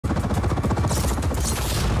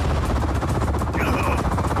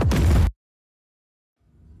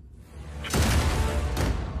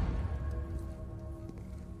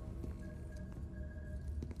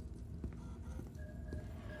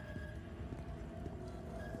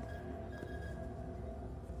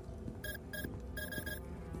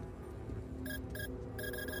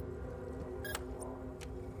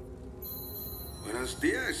Buenos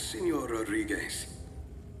dias, Senor Rodriguez.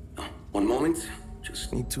 Oh, one moment.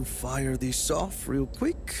 Just need to fire this off real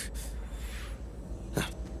quick.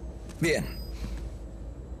 Bien.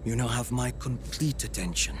 You now have my complete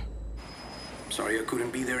attention. Sorry I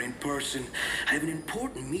couldn't be there in person. I have an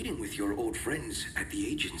important meeting with your old friends at the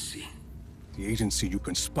agency. The agency you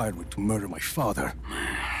conspired with to murder my father.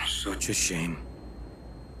 Such a shame.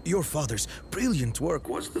 Your father's brilliant work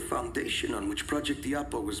was the foundation on which Project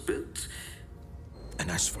illapa was built. And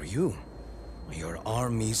as for you, your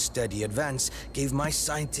army's steady advance gave my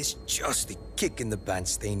scientists just the kick in the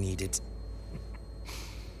pants they needed.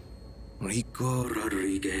 Rico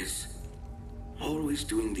Rodriguez. Always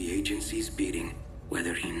doing the agency's bidding,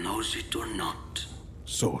 whether he knows it or not.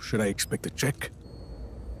 So, should I expect a check?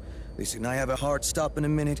 Listen, I have a hard stop in a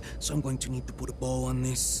minute, so I'm going to need to put a bow on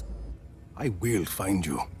this. I will find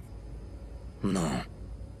you. No.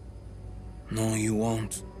 No, you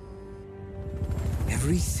won't.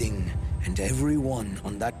 Everything and everyone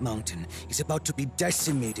on that mountain is about to be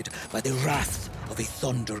decimated by the wrath of a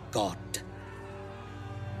thunder god.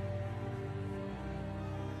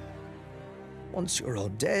 Once you're all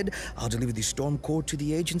dead, I'll deliver the Storm Core to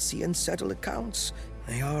the agency and settle accounts.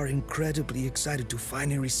 They are incredibly excited to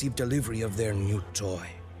finally receive delivery of their new toy.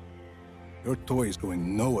 Your toy is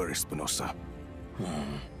going nowhere, Espinosa.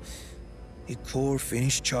 The core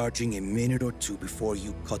finished charging a minute or two before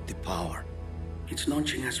you cut the power. It's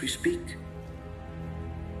launching as we speak.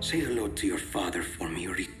 Say hello to your father for me,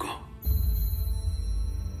 Rico.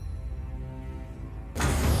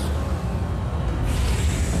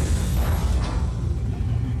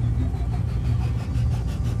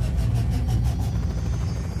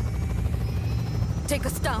 Take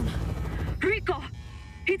us down. Rico!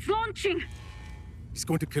 It's launching! He's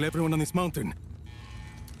going to kill everyone on this mountain.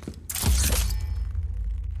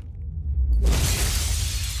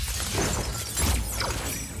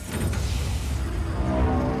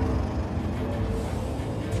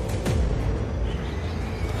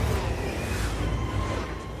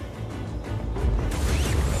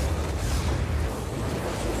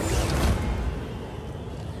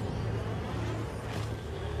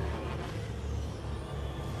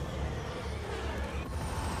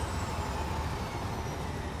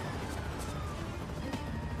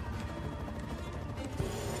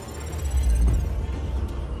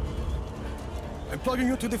 Plugging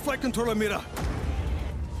you to the flight controller, Mira.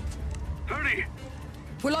 Hurry!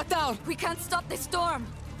 We're locked out. We can't stop this storm.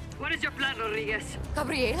 What is your plan, Rodriguez?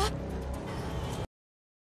 Gabriela?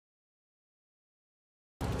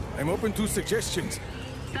 I'm open to suggestions.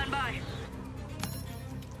 Stand by.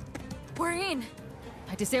 We're in.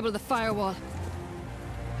 I disabled the firewall.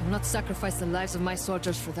 I will not sacrifice the lives of my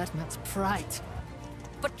soldiers for that man's pride.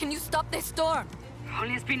 But can you stop this storm?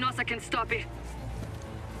 Only Espinosa can stop it.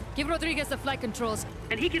 Give Rodriguez the flight controls.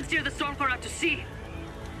 And he can steer the storm core out to sea.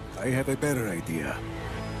 I have a better idea.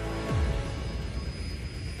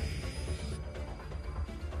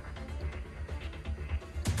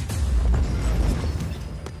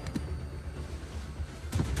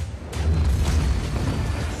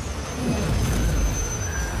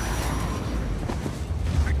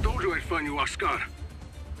 I told you I'd find you, Oscar.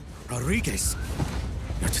 Rodriguez,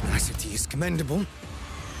 your tenacity is commendable.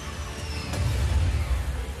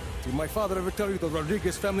 Did my father ever tell you the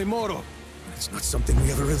Rodriguez family motto? It's not something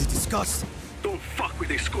we ever really discussed. Don't fuck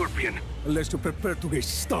with a scorpion. Unless you prepare to get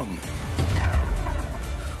stung.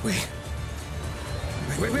 Wait,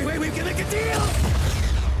 we can make a deal!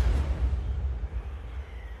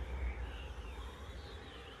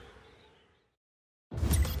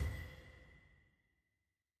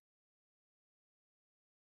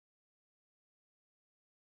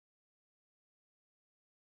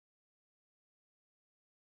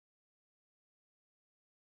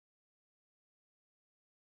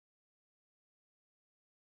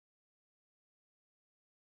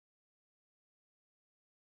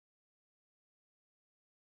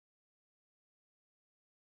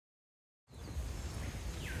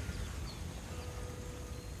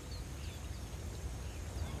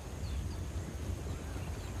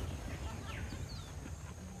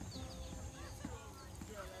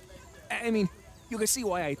 I mean, you can see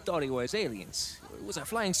why I thought it was aliens. It was a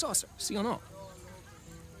flying saucer, see or no?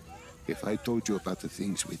 If I told you about the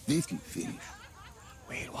things we didn't finish.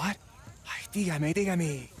 Wait, what? Ay,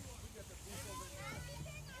 dígame.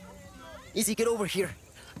 Izzy, get over here.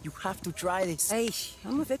 You have to try this. Hey,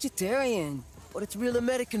 I'm a vegetarian, but it's real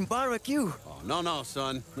American barbecue. Oh, no,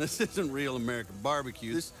 son. This isn't real American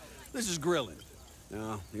barbecue. This is grilling.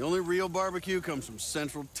 Now, the only real barbecue comes from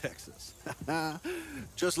Central Texas.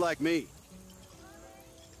 Just like me.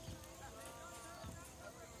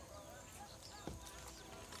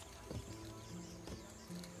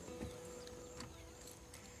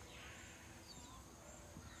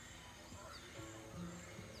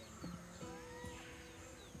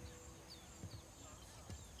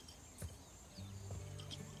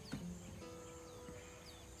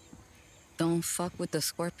 Don't fuck with the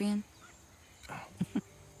Scorpion?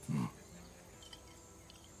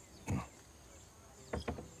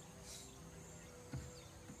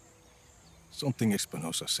 Something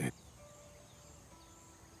Espinosa said.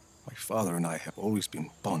 My father and I have always been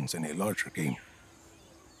pawns in a larger game.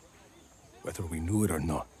 Whether we knew it or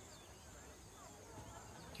not.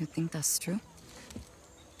 You think that's true?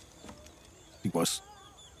 He was.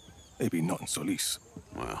 Maybe not in Solis.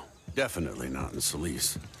 Well, definitely not in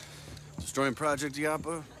Solis. Destroying Project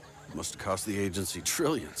Illapa must have cost the agency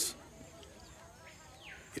trillions.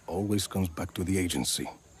 It always comes back to the agency.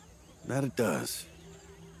 That it does.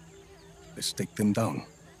 Let's take them down.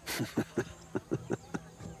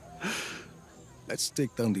 Let's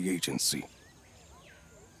take down the agency.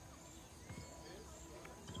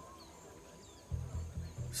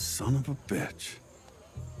 Son of a bitch.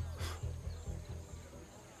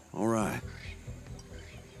 All right.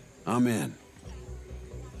 I'm in.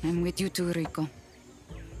 I'm with you too, Rico.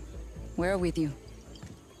 We're with you.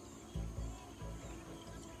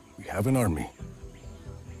 We have an army.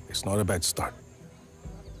 It's not a bad start.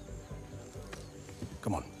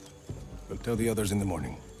 Come on. We'll tell the others in the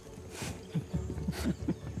morning.